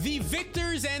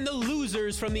victors and the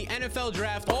losers from the NFL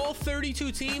draft, all 32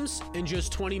 teams in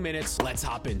just 20 minutes. Let's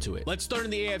hop into it. Let's start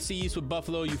in the AFC East with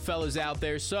Buffalo, you fellas out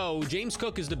there. So James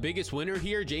Cook is the biggest winner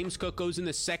here. James Cook goes in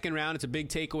the second round. It's a big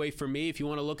takeaway for me. If you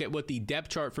want to look at what the depth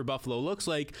chart for Buffalo looks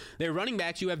like, their running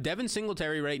backs, you have Devin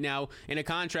Singletary right now in a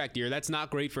contract year. That's not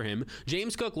great for him.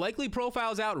 James Cook likely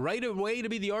profiles out right away to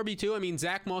be the RB2. I mean,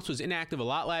 Zach Moss was inactive a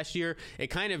lot last year. It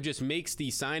kind of just makes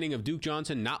the signing of Duke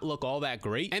Johnson not look all that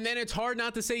great. And then it's hard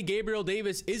not to say Gabriel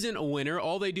Davis isn't a winner.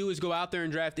 All they do is go out there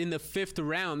and draft in the 5th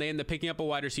round. They end up picking up a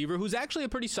wide receiver who's actually a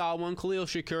pretty solid one, Khalil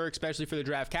Shakur, especially for the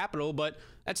draft capital, but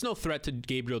that's no threat to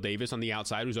Gabriel Davis on the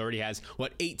outside, who's already has,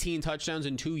 18 touchdowns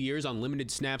in 2 years on limited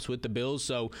snaps with the Bills.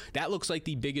 So that looks like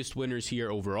the biggest winners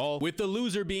here overall, with the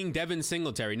loser being Devin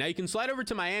Singletary. Now you can slide over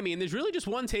to Miami, and there's really just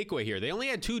one takeaway here. They only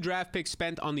had 2 draft picks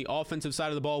spent on the offensive side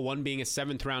of the ball, one being a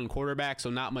 7th round quarterback, so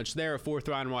not much there, a 4th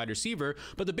round wide receiver.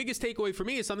 But the biggest takeaway for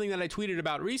me is something that I tweeted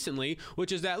about recently,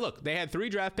 which is that, look, they had 3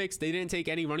 draft picks. They didn't take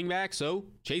any running backs. So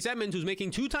Chase Edmonds, who's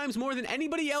making 2 times more than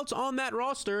anybody else on that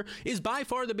roster, is by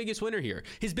far the biggest winner here.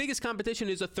 His biggest competition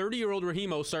is a 30-year-old Raheem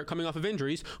Mostert coming off of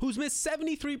injuries, who's missed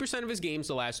 73% of his games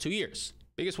the last 2 years.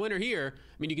 Biggest winner here,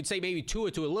 I mean, you could say maybe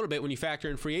Tua to a little bit when you factor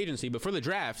in free agency, but for the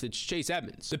draft, it's Chase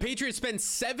Edmonds. The Patriots spent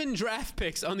 7 draft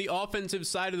picks on the offensive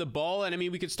side of the ball, and I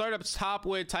mean, we could start up top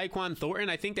with Tyquan Thornton.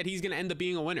 I think that he's going to end up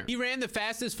being a winner. He ran the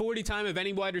fastest 40 time of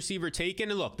any wide receiver taken,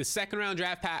 and look, the 2nd round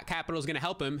draft capital is going to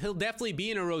help him. He'll definitely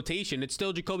be in a rotation. It's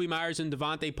still Jacoby Myers and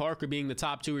Devontae Parker being the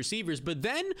top 2 receivers, but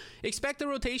then expect a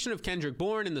rotation of Kendrick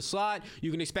Bourne in the slot. You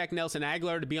can expect Nelson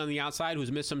Aguilar to be on the outside,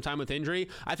 who's missed some time with injury.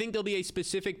 I think there'll be a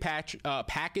specific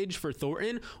package for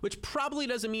Thornton, which probably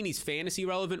doesn't mean he's fantasy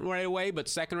relevant right away, but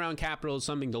 2nd round capital is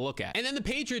something to look at. And then the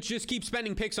Patriots just keep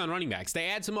spending picks on running backs. They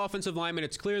add some offensive linemen.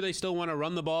 It's clear they still want to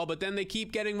run the ball, but then they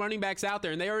keep getting running backs out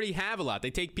there, and they already have a lot.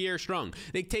 They take Pierre Strong.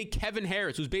 They take Kevin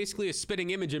Harris, who's basically a spitting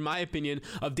image, in my opinion,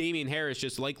 of Damian Harris,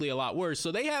 just likely a lot worse.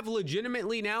 So they have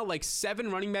legitimately now like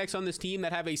 7 running backs on this team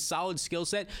that have a solid skill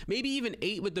set, maybe even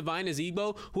 8 with Devine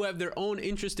Azigbo, who have their own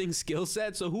interesting skill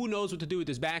set. So who knows what to do with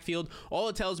this backfield? All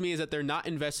it tells me is that they're not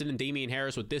invested in Damian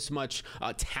Harris with this much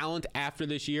talent after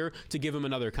this year to give him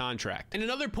another contract. And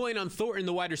another point on Thornton,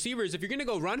 the wide receiver, is if you're going to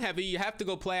go run heavy, you have to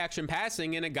go play action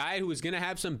passing, and a guy who is going to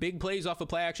have some big plays off of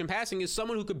play action passing is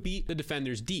someone who could beat the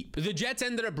defenders deep. The Jets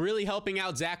ended up really helping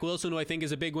out Zach Wilson, who I think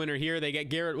is a big winner here. They get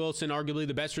Garrett Wilson, arguably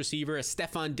the best receiver, a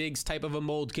Stephon Diggs type of a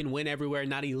mold, can win everywhere,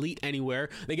 not elite anywhere.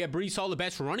 They get Breece Hall, the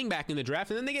best running back in the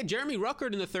draft, and then they get Jeremy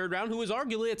Ruckert in the 3rd round, who is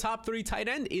arguably a top 3 tight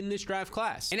end in this draft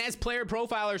class. And as Player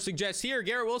Profiler suggests here,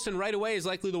 Garrett Wilson right away is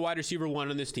likely the wide receiver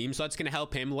 1 on this team, so that's going to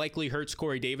help him. Likely hurts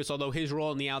Corey Davis, although his role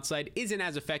on the outside isn't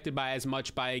as affected by as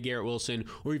much by a Garrett Wilson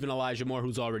or even Elijah Moore,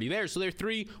 who's already there. So their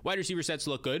 3 wide receiver sets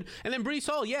look good. And then Breece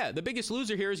Hall, yeah, the biggest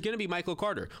loser here is going to be Michael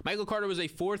Carter. Michael Carter was a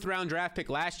 4th round draft pick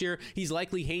last year. He's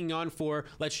likely hanging on for,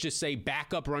 let's just say,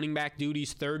 backup running back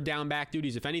duties, 3rd down back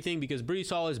duties, if anything, because Breece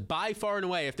Hall is by far and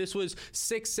away, if this was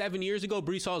 6-7 years ago,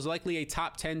 Breece Hall is likely a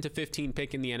top 10 to 15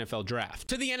 pick in the NFL draft.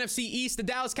 To the NFC East, the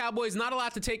Dallas Cowboys, not a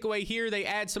lot to take away here. They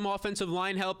add some offensive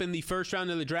line help in the 1st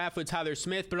round of the draft with Tyler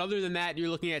Smith, but other than that, you're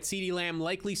looking at CeeDee Lamb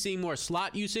likely seeing more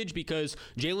slot usage because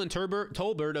Jalen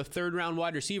Tolbert, a 3rd round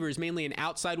wide receiver, is mainly an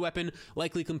outside weapon,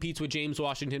 likely competes with James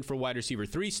Washington for wide receiver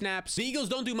 3 snaps. The Eagles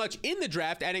don't do much in the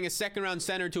draft, adding a 2nd round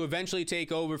center to eventually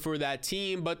take over for that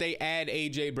team, but they add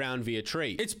AJ Brown via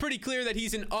trade. It's pretty clear that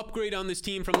he's an upgrade on this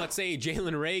team from, let's say,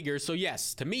 Jalen Reagor. So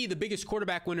yes, to me, the biggest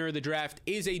quarterback winner of the draft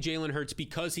is a Jalen Hurts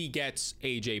because he gets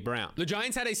AJ Brown. The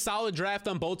Giants had a solid draft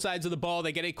on both sides of the ball.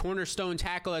 They get a cornerstone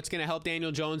tackle that's going to help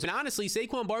Daniel Jones. And honestly,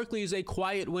 Saquon Barkley is a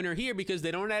quiet winner here because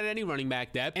they don't add any running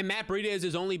back depth. And Matt Breida is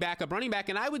his only backup running back.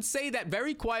 And I would say that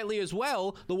very quietly as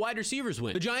well, the wide receivers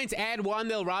win. The Giants add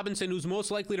Wan'Dale Robinson, who's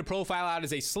most likely to profile out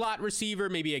as a slot receiver,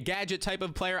 maybe a gadget type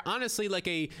of player. Honestly, like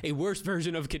a worse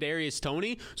version of Kadarius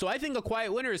Toney. So I think a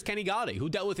quiet winner is Kenny Golladay, who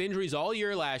dealt with injuries all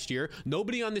year last year.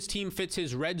 Nobody on this team fits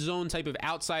his red zone type of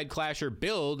outside clasher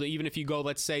build. Even if you go,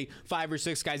 let's say, 5 or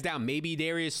 6 guys down, maybe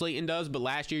Darius Slayton does, but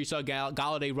last year you saw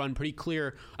Golladay run pretty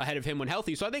clear ahead of him when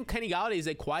healthy. So I think Kenny Golladay is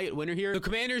a quiet winner here. The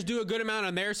Commanders do a good amount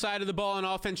on their side of the ball on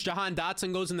offense. Jahan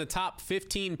Dotson goes in the top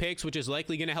 15 picks, which is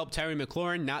likely going to help Terry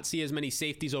McLaurin not see as many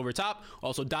safeties over top.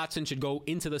 Also, Dotson should go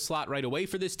into the slot right away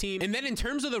for this team. And then in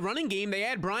terms of the running game, they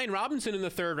add Brian Robinson in the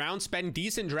 3rd round, spend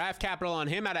decent draft capital on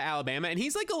him out of Alabama, and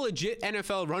he's like a legit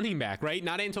NFL running back, right?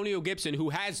 Not Antonio Gibson, who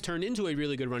has turned into a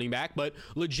really good running back, but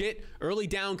legit early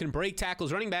down can break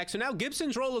tackles, running back. So now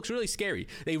Gibson's role looks really scary.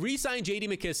 They re-signed J.D.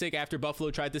 McKissic after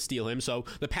Buffalo tried to steal him, so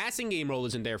the passing game role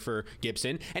isn't there for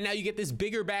Gibson. And now you get this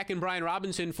bigger back in Brian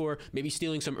Robinson for maybe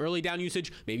stealing some early down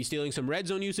usage, maybe stealing some red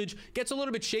zone usage. Gets a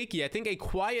little bit shaky. I think a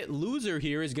quiet loser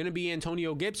here is going to be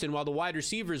Antonio Gibson while the wide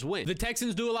receivers win. The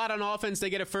Texans do a lot on offense. They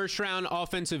get a first-round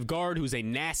offensive guard who's a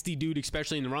nasty dude,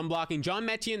 especially in the run blocking. John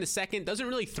Mechie in the second doesn't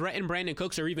really threaten Brandon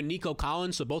Cooks or even Nico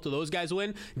Collins, so both of those guys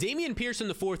win. Dameon Pierce in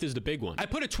the fourth is the big one. I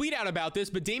put a tweet out about this,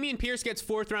 but Dameon Pierce gets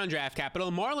fourth-round draft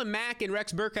capital. Marlon Mack and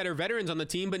Rex Burkhead are veterans on the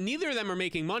team, but neither of them are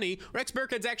making money. Rex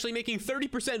Burkhead's actually making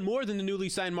 30% more than the newly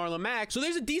signed Marlon Mack, so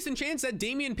there's a decent chance that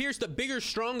Dameon Pierce, the bigger,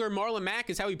 stronger Marlon Mack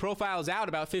is how he profiles out,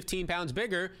 about 15 pounds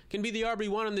bigger, can be the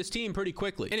RB1 on this team pretty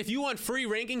quickly. And if you want free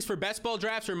rankings for best ball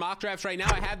drafts or mock drafts right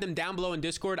now, I have them down below in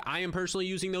Discord. I am personally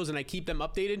using those and I keep them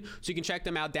updated, so you can check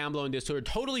them out down below in Discord.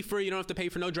 Totally free. You don't have to pay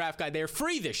for no draft guide. They're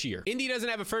free this year. Indy doesn't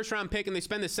have a first round pick and they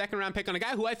spend the second round pick on a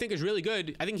guy who I think is really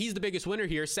good. I think he's the biggest winner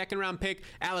here. Second round pick,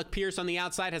 Alec Pierce on the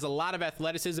outside, has a lot of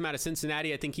athleticism out of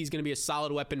Cincinnati. I think he's going to be a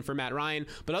solid weapon for Matt Ryan.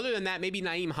 But other than that, maybe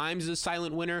Nyheim Hines is a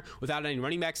silent winner without any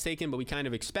running backs taken, but we kind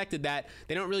of expected that.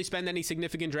 They don't really spend any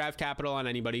significant draft capital on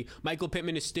anybody. Michael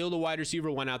Pittman is still the wide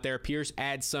receiver one out there. Pierce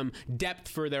adds some depth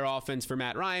for their offense for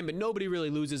Matt Ryan, but nobody really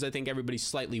loses. I think everybody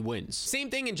slightly wins. Same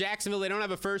thing in Jacksonville. They don't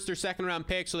have a first or second round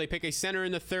pick, so they pick a center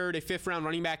in the third, a fifth round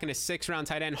running back, and a sixth round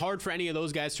tight end. Hard for any of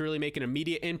those guys to really make an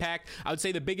immediate impact. I would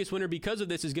say the biggest winner because of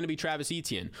this is going to be Travis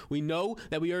Etienne. We know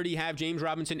that we already have James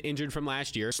Robinson injured from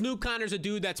last year. Snoop Connor's a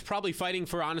dude that's probably fighting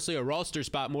for, honestly, a roster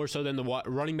spot more so than the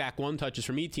running back one touches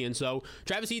from Etienne. So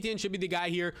Travis Etienne should be the guy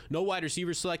here. No wide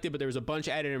receivers selected, but there was a bunch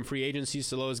added in free agency,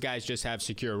 so those guys just have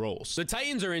secure roles. The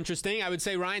Titans are interesting. I would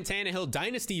say Ryan Tannehill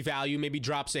dynasty value maybe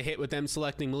drops a hit with them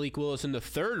selecting Malik Willis in the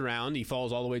third round. He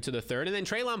falls all the way to the third. And then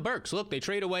Treylon Burks. Look, they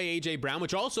trade away A.J. Brown,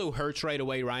 which also hurts right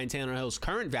away Ryan Tannehill's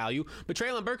current value, but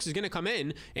Treylon Burks is going to come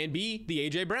in and be the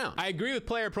A.J. Brown. I agree with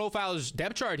player profile's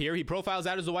depth chart here. He profiles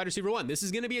out as the wide receiver one. This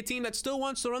is going to be a team that still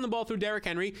wants to run the ball through Derrick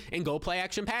Henry and go play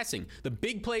action passing. The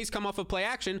big plays come off of play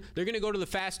action. They're going to go to the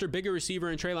faster, bigger receiver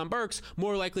in Treylon Burks,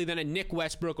 more likely than a Nick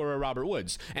Westbrook or a Robert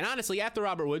Woods. And honestly, after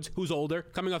Robert Woods, who's older,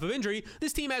 coming off of injury,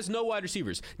 this team has no wide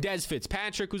receivers. Dez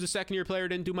Fitzpatrick, who's a second-year player,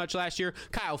 didn't do much last year.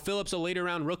 Kyle Phillips, a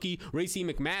later-round rookie. Racey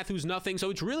McMath, who's nothing. So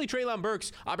it's really Treylon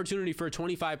Burks' opportunity for a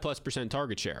 25+%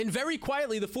 target share. And very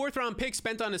quietly, the fourth-round pick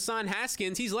spent on Hassan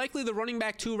Haskins, he's likely the running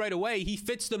back two right away. He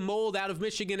fits the mold out of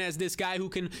Michigan as this guy who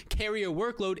can carry a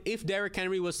workload if Derrick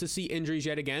Henry was to see injuries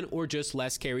yet again, or just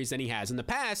less carries than he has in the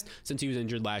past since he was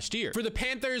injured last year. For the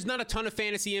Panthers, not a ton of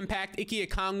fantasy impact. Ike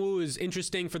Okongwu is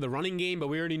interesting for the running game, but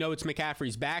we already know it's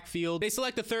McCaffrey's backfield. They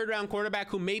select a third-round quarterback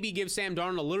who maybe gives Sam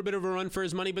Darnold a little bit of a run for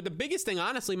his money, but the biggest thing,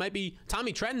 honestly, might be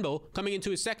Tommy Trenthal coming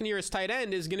into his second year as tight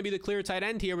end is going to be the clear tight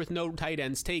end here with no tight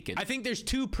ends taken. I think there's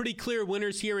two pretty clear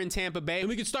winners here in Tampa Bay, and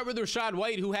we could start with Rachaad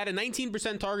White, who had a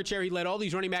 19% target share. He led all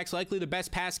these running backs, likely the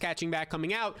best pass-catching back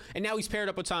coming out, and now he's paired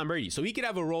up with Tom Brady, so he could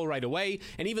have a role right away.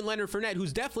 And even Leonard Fournette,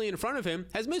 who's definitely in front of him,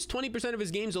 has missed 20% of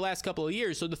his games the last couple of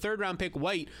years, so the third-round pick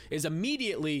White is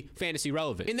immediately fantasy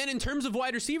relevant. And then in terms of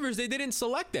wide receivers, they didn't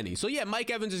select any. So yeah,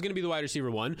 Mike Evans is going to be the wide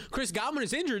receiver one. Chris Godwin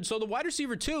is injured, so the wide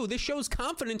receiver two, this shows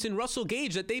confidence in Russell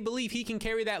Gage that they believe he can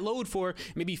carry that load for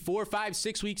maybe 4, 5,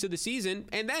 6 weeks of the season,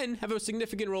 and then have a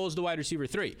significant role as the wide receiver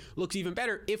three. Looks even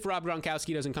better if Rob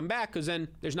Gronkowski doesn't come back, because then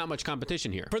there's not much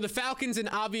competition here. For the Falcons, an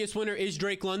obvious winner is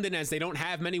Drake London, as they don't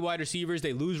have many wide receivers.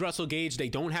 They lose Russell Gage. They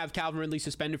don't have Calvin Ridley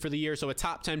suspended for the year, so a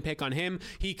top 10 pick on him.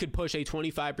 He could push a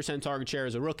 25% target share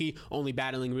as a rookie, only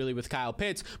battling really with Kyle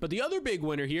Pitts. But the other big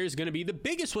winner here is going to be the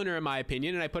biggest winner in my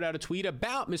opinion, and I put out a tweet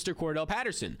about Mr. Cordell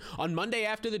Patterson. On Monday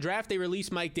after the draft, they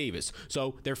released Mike Davis.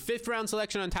 So their 5th round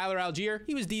selection on Tyler Algier,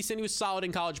 he was decent. He was solid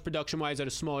in college production-wise at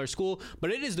a smaller school,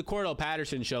 but it is the Cordell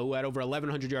Patterson show, who had over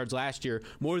 1,100 yards last year,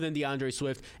 more than DeAndre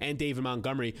Swift and David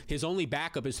Montgomery. His only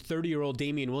backup is 30-year-old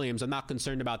Damian Williams. I'm not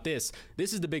concerned about this.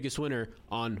 This is the biggest winner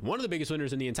on one of the biggest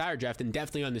winners in the entire draft, and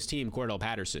definitely on this team, Cordell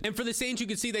Patterson. And for the Saints, you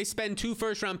can see they spend 2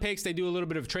 first-round picks. They do a little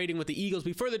bit of trading with the Eagles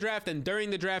before the draft, and during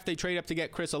the draft, they trade up to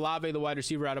get Chris Olave, the wide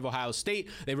receiver out of Ohio State.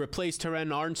 They replace Terren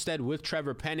Armstead with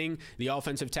Trevor Penning, the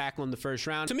offensive tackle in the first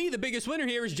round. To me, the biggest winner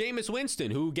here is Jameis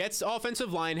Winston, who gets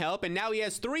offensive line help, and now he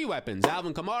has 3 weapons: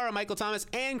 Alvin Kamara, Michael Thomas,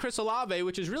 and Chris Olave,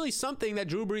 which is really something that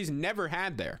Drew Brees never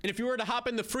had there. And if you were to hop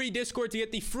in the free Discord to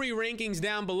get the free rankings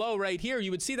down below right here,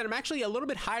 you would see that I'm actually a little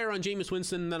bit higher on Jameis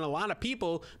Winston than a lot of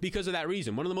people because of that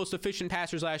reason. One of the most efficient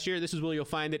passers last year. This is where you'll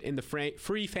find it in the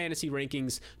free fantasy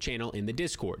rankings channel in the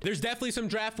Discord. There's definitely some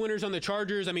draft winners on the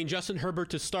Chargers. I mean, Justin Herbert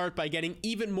to start by getting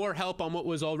even more help on what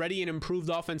was already an improved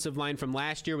offensive line from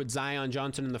last year with Zion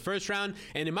Johnson in the first round.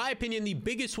 And in my opinion, the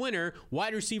biggest winner,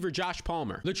 wide receiver Josh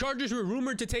Palmer. The Chargers were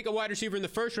rumored to take a wide receiver in the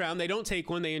first round. They don't take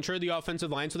one. They insure the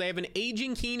offensive line. So they have an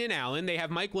aging Keenan Allen. They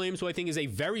have Mike Williams, who I think is a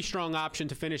very strong option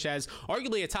to finish as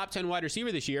arguably a top 10 wide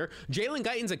receiver this year. Jalen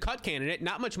Guyton's a cut candidate,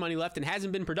 not much money left and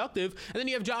hasn't been productive. And then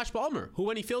you have Josh Palmer, who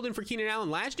when he filled in for Keenan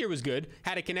Allen last year was good,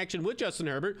 had a connection with Justin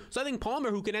Herbert. So I think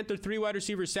Palmer, who can enter 3 wide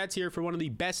receiver sets here for one of the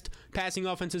best passing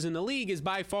offenses in the league, is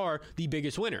by far the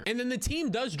biggest winner. And then the team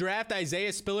does draft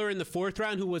Isaiah Spiller in the 4th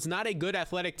round, who was not a good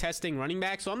athletic testing running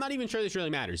back. So I'm not even sure this really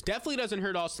matters. Definitely doesn't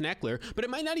hurt Austin Eckler, but it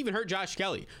might not even hurt Josh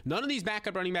Kelly. None of these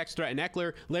backup running backs threaten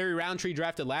Eckler. Larry Roundtree,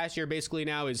 drafted last year, basically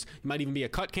now might even be a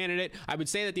cut candidate. I would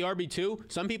say that the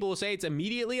RB2, some people will say it's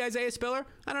immediately Isaiah Spiller.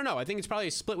 I don't know. I think it's probably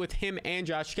a split with him and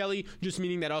Josh Kelly, just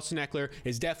meaning that Austin Eckler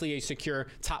is definitely a secure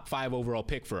top 5 overall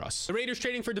pick for us. The Raiders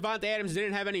trading for Devontae Adams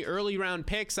didn't have any early round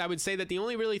picks. I would say that the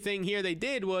only really thing here they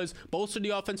did was bolster the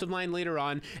offensive line later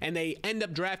on, and they end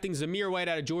up drafting Zamir White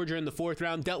out of Georgia in the 4th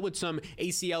round, dealt with some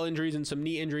ACL injuries and some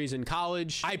knee injuries in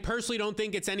college. I personally don't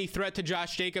think it's any threat to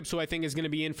Josh Jacobs, who I think is going to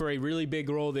be in for a really big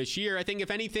role this year. I think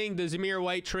if anything, the Zamir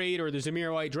White trade or the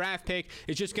Zamir White draft pick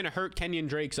is just going to hurt Kenyon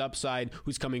Drake's upside,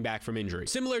 who's coming back from injury.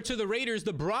 Similar to the Raiders,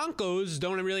 the Broncos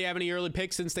don't really have any early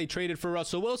picks since they traded for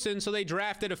Russell Wilson, so they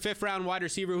drafted a 5th round wide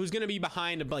receiver who's going to be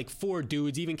behind like 4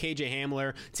 dudes, even KJ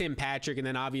Hamler, Tim Patrick, and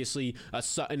then obviously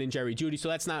Sutton and Jerry Jeudy, so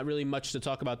that's not really much to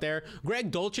talk about there.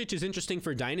 Greg Dulcich is interesting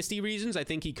for dynasty reasons. I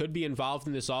think he could be involved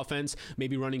in this offense,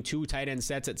 maybe running 2 tight end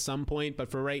sets at some point, but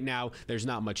for right now, there's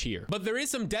not much here. But there is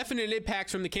some definite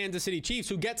impacts from the Kansas City Chiefs,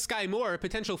 who get Sky Moore, a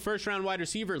potential 1st round wide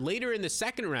receiver, later in the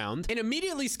 2nd round, and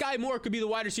immediately Sky Moore could be the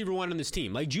wide receiver 1 on this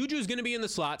team. Like, Juju's going to be in the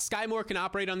slot. Sky Moore can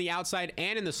operate on the outside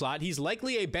and in the slot. He's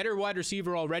likely a better wide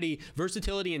receiver already,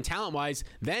 versatility and talent-wise,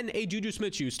 than a Juju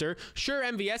Smith-Schuster. Sure,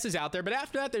 MVS is out there, but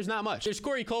after that, there's not much. There's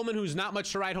Corey Coleman, who's not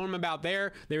much to write home about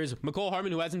there. There's McCole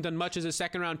Hardman, who hasn't done much as a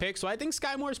 2nd round pick, so I think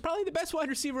Sky Moore is probably the best wide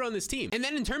receiver on this team. And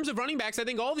then in terms of running backs, I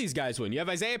think all these guys win. You have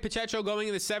Isaiah Pacheco going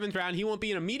in the 7th round. He won't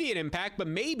be an immediate impact, but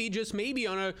maybe, just maybe,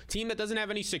 on a team that doesn't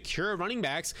have any secure running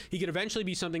backs, he could eventually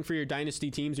be something for your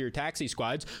dynasty teams or your taxi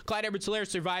squads. Clyde Edwards-Helaire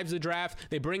survives the draft.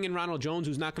 They bring in Ronald Jones,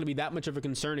 who's not going to be that much of a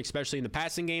concern, especially in the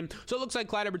passing game. So it looks like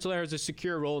Clyde Edwards-Helaire has a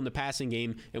secure role in the passing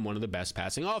game in one of the best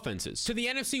passing offenses. To the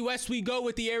NFC West we go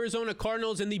with the Arizona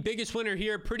Cardinals, and the biggest winner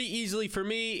here pretty easily for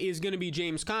me is going to be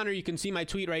James Conner. You can see my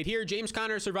tweet right here. James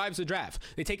Conner survives the draft.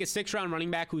 They take a 6th round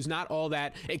running back who's not all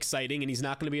that exciting, and he's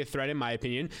not going to be a threat in my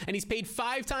opinion, and he's paid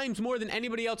 5 times more than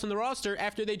anybody else on the roster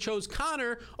after they chose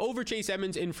Conner over Chase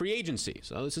Edmonds in free agency.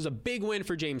 So this is a big win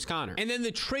for James Conner. And then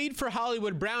the trade for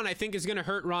Hollywood Brown, I think, is going to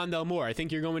hurt Rondale Moore. I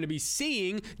think you're going to be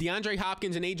seeing DeAndre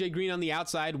Hopkins and AJ Green on the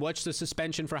outside. Watch the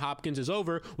suspension for Hopkins is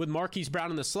over, with Marquise Brown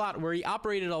in the slot, where he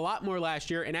operated a lot more last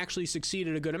year and actually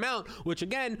succeeded a good amount, which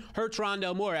again hurts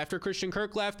Rondale Moore. After Christian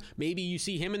Kirk left, maybe you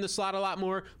see him in the slot a lot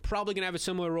more. Probably going to have a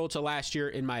similar role to last year,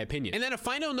 in my opinion. And then a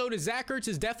final note is Zach Ertz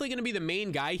is definitely going to be the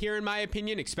main guy here, in my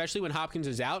opinion, especially when Hopkins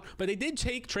is out. But they did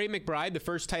take Trey McBride, the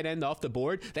first tight end, off the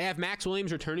board. They have Max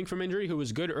Williams returning from injury, who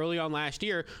was good early on last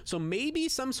year. So maybe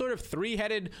some sort of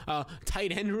 3-headed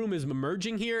tight end room is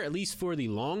emerging here, at least for the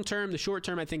long term. The short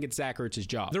term, I think it's Zach Ertz's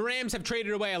job. The Rams have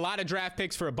traded away a lot of draft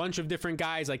picks for a bunch of different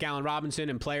guys like Allen Robinson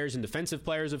and players and defensive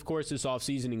players, of course, this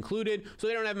offseason included. So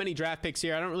they don't have many draft picks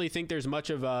here. I don't really think there's much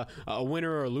of a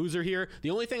winner or a loser here. The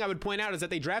only thing I would point out is that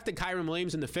they drafted Kyren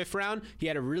Williams in the 5th round. He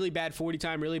had a really bad 40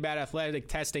 time, really bad athletic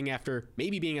testing after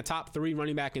maybe being a top 3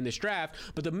 running back in this draft.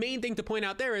 But the main thing to point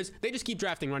out there is they just keep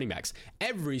drafting running backs.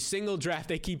 Every single draft,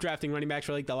 they keep drafting running backs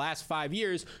for like the last 5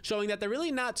 years, showing that they're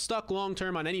really not stuck long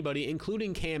term on anybody,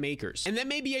 including Cam Akers. And then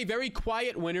maybe a very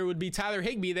quiet winner would be Tyler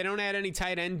Higbee. They don't add any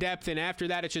tight end depth, and after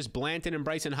that, it's just Blanton and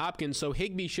Bryson Hopkins, so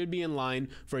Higbee should be in line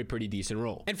for a pretty decent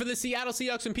role. And for the Seattle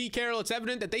Seahawks and Pete Carroll, it's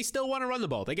evident that they still want to run the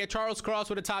ball. They get Charles Cross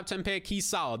with a top 10 pick. He's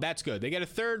solid. That's good. They get a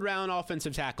 3rd round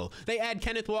offensive tackle. They add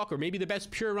Kenneth Walker, maybe the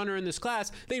best pure runner in this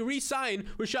class. They re-sign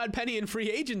Rashad Penny in free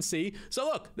agency. So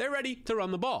look, they're ready to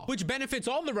run the ball, which benefits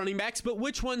all the running backs, but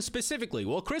which one specifically?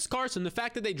 Well, Chris Carson, the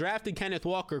fact that they drafted Kenneth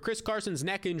Walker, Chris Carson's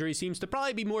neck injury seems to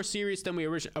probably be more serious than we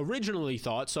originally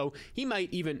thought, so he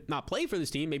might even not play for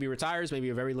this team, maybe retires, maybe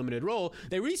a very limited role.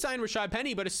 They re-signed Rashad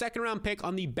Penny, but a 2nd round pick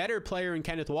on the better player in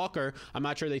Kenneth Walker. I'm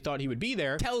not sure they thought he would be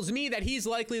there. Tells me that he's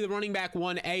likely the running back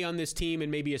 1A on this team,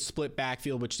 and maybe a split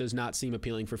backfield, which does not seem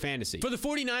appealing for fantasy. For the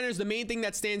 49ers, the main thing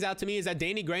that stands out to me is that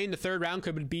Danny Gray in the 3rd round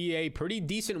could be a pretty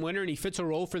decent winner, and he fits a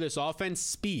role for this offense.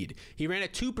 Speed. He ran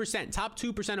at 2%, top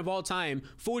 2% of all time,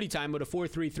 40 time with a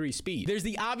 4.33 speed. There's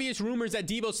the obvious rumors that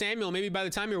Deebo Samuel, maybe by the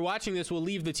time you're watching this, will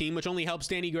leave the team, which only helps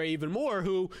Danny Gray even more,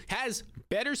 who has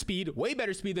better speed, way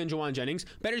better speed than Juwan Jennings,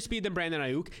 better speed than Brandon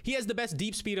Ayuk. He has the best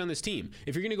deep speed on this team.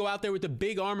 If you're going to go out there with the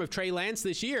big arm of Trey Lance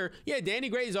this year, yeah, Danny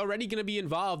Gray is already going to be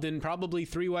involved in probably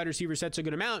 3 wide receiver sets a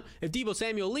good amount. If Deebo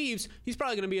Samuel leaves, he's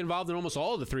probably going to be involved in almost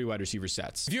all of the 3 wide receiver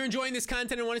sets. If you're enjoying this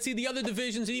content and want to see the other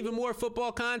divisions and even more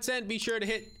football content, be sure to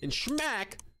hit and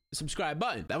smack the subscribe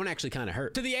button. That one actually kind of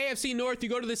hurt. To the AFC North, you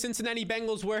go to the Cincinnati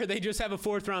Bengals, where they just have a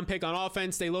 4th round pick on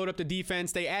offense. They load up the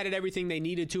defense. They added everything they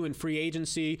needed to in free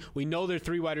agency. We know they're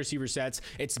 3 wide receiver sets.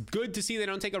 It's good to see they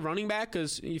don't take a running back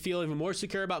because you feel even more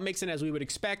secure about Mixon, as we would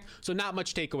expect. So not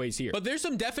much takeaways here. But there's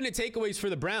some definite takeaways for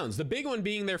the Browns. The big one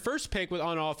being their first pick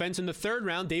on offense in the 3rd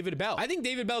round, David Bell. I think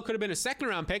David Bell could have been a 2nd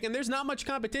round pick, and there's not much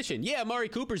competition. Yeah, Amari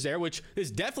Cooper's there, which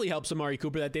this definitely helps Amari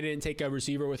Cooper that they didn't take a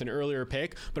receiver with an earlier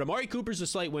pick. But Amari Cooper's a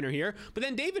slight winner here. But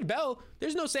then David Bell,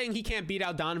 there's no saying he can't beat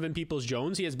out Donovan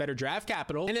Peoples-Jones. He has better draft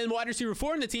capital. And then wide receiver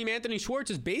 4 in the team, Anthony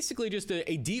Schwartz, is basically just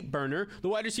a deep burner. The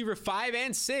wide receiver 5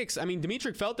 and 6, I mean,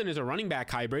 Demetric Felton is a running back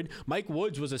hybrid. Mike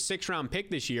Woods was a 6th round pick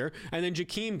this year. And then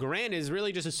Jakeem Grant is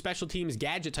really just a special teams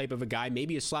gadget type of a guy,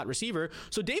 maybe a slot receiver.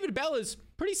 So David Bell is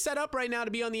pretty set up right now to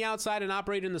be on the outside and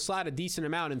operate in the slot a decent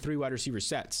amount in 3 wide receiver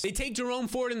sets. They take Jerome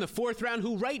Ford in the 4th round,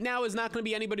 who right now is not going to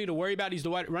be anybody to worry about. He's the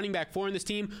running back 4 in this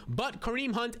team. But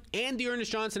Kareem Hunt and Dearness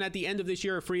Johnson at the end of this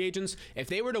year are free agents. If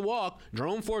they were to walk,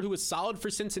 Jerome Ford, who was solid for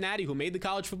Cincinnati, who made the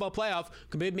college football playoff,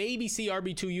 could maybe see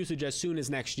RB2 usage as soon as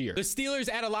next year. The Steelers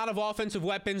add a lot of offensive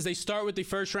weapons. They start with the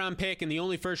 1st round pick and the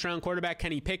only 1st round quarterback,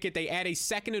 Kenny Pickett. They add a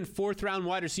 2nd and 4th round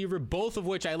wide receiver, both of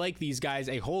which I like these guys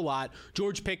a whole lot.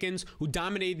 George Pickens, who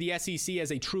dominated the SEC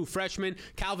as a true freshman.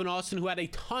 Calvin Austin, who had a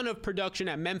ton of production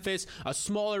at Memphis, a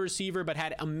smaller receiver but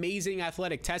had amazing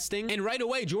athletic testing. And right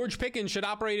away, George Pickens should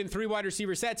operate in 3 wide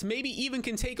receiver sets, maybe even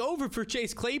can take over for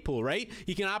Chase Claypool, right?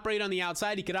 He can operate on the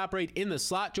outside. He could operate in the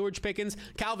slot, George Pickens.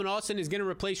 Calvin Austin is going to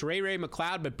replace Ray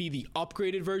McCloud, but be the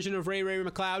upgraded version of Ray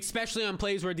McCloud, especially on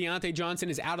plays where Deontay Johnson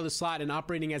is out of the slot and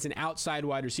operating as an outside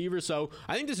wide receiver. So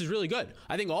I think this is really good.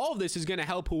 I think all of this is going to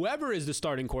help whoever is the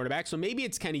starting quarterback. So maybe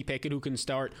it's Kenny Pickett, who can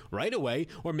start right away,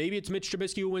 or maybe it's Mitch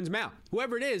Trubisky, who wins him out.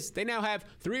 Whoever it is, they now have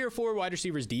 3 or 4 wide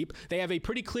receivers deep. They have a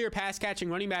pretty clear pass-catching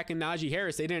running back in Najee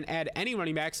Harris. They didn't add any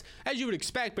running backs, as you would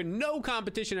expect, but no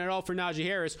competition at all for Najee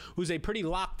Harris, who's a pretty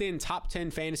locked-in top 10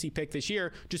 fantasy pick this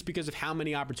year just because of how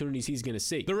many opportunities he's going to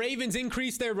see. The Ravens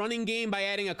increased their running game by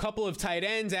adding a couple of tight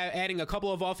ends, adding a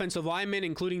couple of offensive linemen,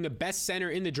 including the best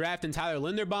center in the draft in Tyler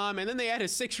Linderbaum, and then they add a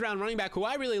 6th round running back who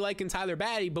I really like in Tyler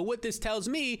Batty, but what this tells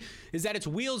me is that it's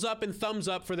wheels up and thumbs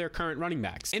up for their current running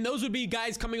backs. And those would be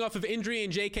guys coming off of injury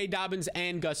in J.K. Dobbins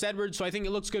and Gus Edwards, so I think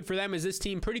it looks good for them as this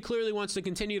team pretty clearly wants to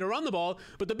continue to run the ball,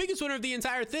 but the biggest winner of the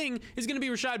entire thing is going to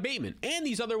be Rashad Bateman and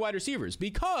these other wide receivers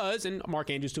because, and Mark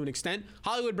Andrews to an extent,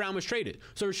 Hollywood Brown was traded.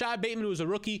 So Rashad Bateman, who was a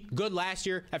rookie, good last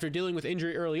year after dealing with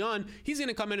injury early on, he's going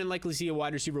to come in and likely see a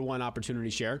wide receiver 1 opportunity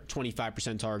share,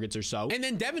 25% targets or so. And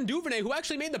then Devin Duvernay, who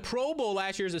actually made the Pro Bowl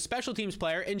last year as a special teams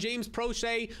player, and James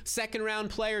Prochet, 2nd round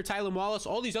player, Tylan Wallace,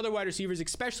 all these other wide receivers,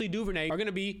 especially Duvernay, are going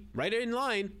to be right in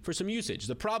line for some usage.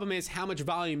 The problem is how much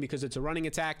volume because it's a running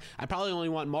attack. I probably only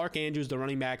want Mark Andrews, the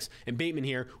running backs, and Bateman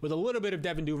here with a little bit of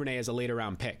Devin Duvernay as a later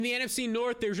round pick. In the NFC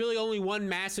North, there's really only one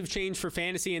massive change for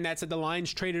fantasy, and that's that the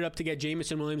Lions traded up to get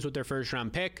Jameson Williams with their 1st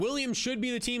round pick. Williams should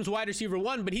be the team's wide receiver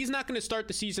 1, but he's not going to start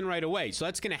the season right away. So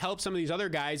that's going to help some of these other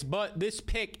guys, but this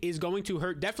pick is going to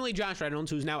hurt definitely Josh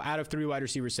Reynolds, who's now out of 3 wide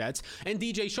receiver sets, and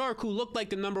DJ Chark, who looked like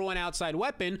the number 1 outside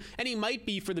weapon, and he might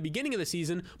be for the beginning of the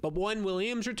season, but when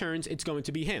Williams returns, it's going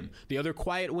to be him. The other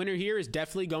quiet winner here is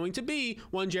definitely going to be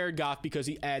one Jared Goff because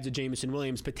he adds a Jameson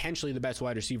Williams, potentially the best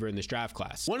wide receiver in this draft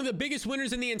class. One of the biggest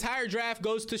winners in the entire draft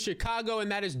goes to Chicago,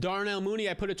 and that is Darnell Mooney.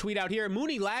 I put a tweet out here.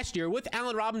 Mooney last year with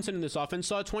Allen Robinson in this offense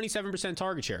saw a 27%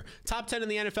 target share. Top 10 in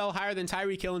the NFL, higher than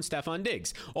Tyreek Hill and Stephon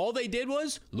Diggs. All they did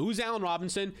was lose Allen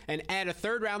Robinson and add a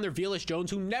 3rd rounder, Velus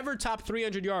Jones, who never topped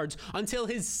 300 yards until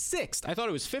his 6th, I thought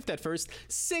it was 5th at first,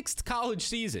 6th college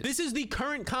season. This is the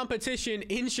current competition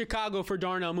in Chicago for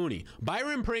Darnell Mooney.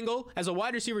 Byron Pringle as a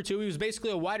wide receiver 2, he was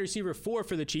basically a wide receiver 4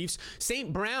 for the Chiefs.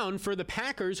 St. Brown for the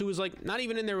Packers, who was like not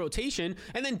even in their rotation.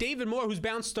 And then David Moore, who's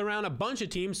bounced around a bunch of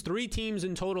teams, 3 teams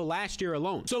in total last year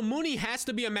alone. So Mooney has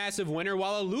to be a massive winner,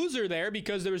 while a loser there,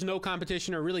 because there was no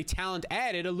competition or really talent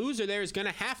added, a loser there is going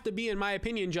to have to be, in my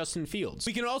opinion, Justin Fields.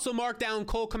 We can also mark down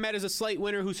Cole Kmet as a slight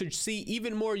winner who should see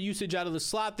even more usage out of the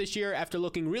slot this year after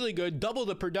looking really good, double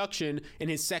the production in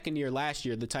his 2nd second year last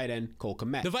year, the tight end Cole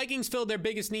Kmet. The Vikings filled their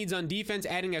biggest needs on defense,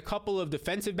 adding a couple of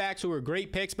defensive backs who were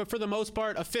great picks, but for the most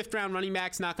part, a 5th-round running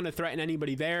back's not going to threaten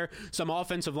anybody there. Some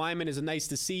offensive lineman is nice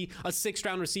to see. A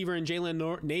 6th-round receiver in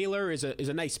Jalen Naylor is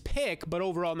a nice pick, but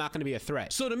overall not going to be a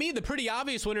threat. So to me, the pretty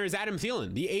obvious winner is Adam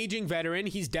Thielen, the aging veteran.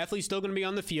 He's definitely still going to be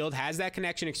on the field, has that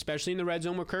connection, especially in the red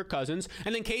zone with Kirk Cousins.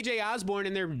 And then KJ Osborne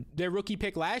and their rookie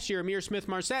pick last year, Amir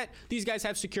Smith-Marset, these guys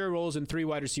have secure roles in 3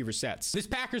 wide receiver sets. This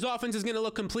Packers offense is going to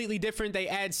look completely different. They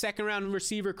add 2nd-round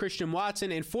receiver Christian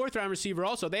Watson and 4th-round receiver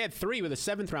also. They had 3 with a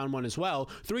 7th-round one as well.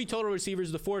 3 total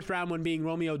receivers, the 4th-round one being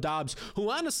Romeo Doubs, who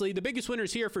honestly, the biggest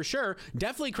winners here for sure,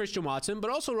 definitely Christian Watson, but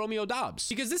also Romeo Doubs.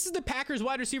 Because this is the Packers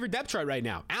wide receiver depth chart right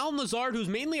now. Allen Lazard, who's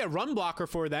mainly a run blocker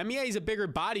for them. Yeah, he's a bigger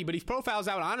body, but he profiles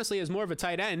out honestly as more of a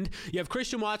tight end. You have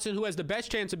Christian Watson, who has the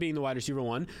best chance of being the wide receiver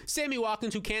 1. Sammy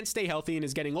Watkins, who can't stay healthy and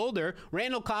is getting older.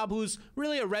 Randall Cobb, who's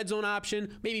really a red zone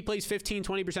option, maybe plays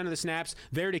 15-20% of the snaps,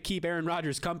 there to keep Aaron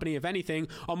Rodgers company, if anything.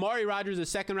 Amari Rodgers, a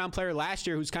 2nd-round player last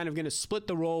year, who's kind of going to split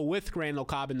the role with Randall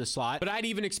Cobb in the slot. But I'd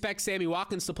even expect Sammy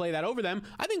Watkins to play that over them.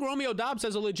 I think Romeo Doubs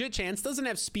has a legit chance. Doesn't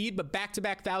have speed, but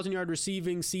back-to-back 1,000-yard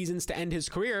receiving seasons to end his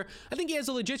career. I think he has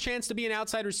a legit chance to be an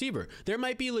outside receiver. There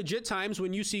might be legit times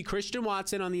when you see Christian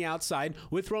Watson on the outside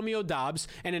with Romeo Doubs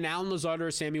and an Allen Lazard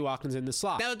or Sammy Watkins in the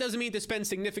slot. Now, it doesn't mean to spend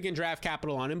significant draft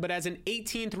capital on him, but as an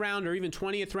 18th round or even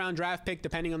 20th round draft pick,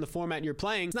 depending on the format you're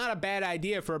playing, it's not a bad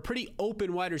idea for a pretty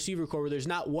open wide receiver core where there's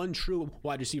not one true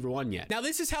wide receiver 1 yet. Now,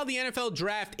 this is how the NFL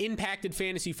draft impacted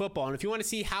fantasy football. And if you want to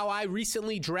see how I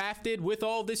recently drafted with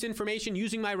all of this information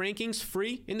using my rankings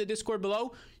free in the Discord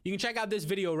below, you can check out this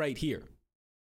video right here.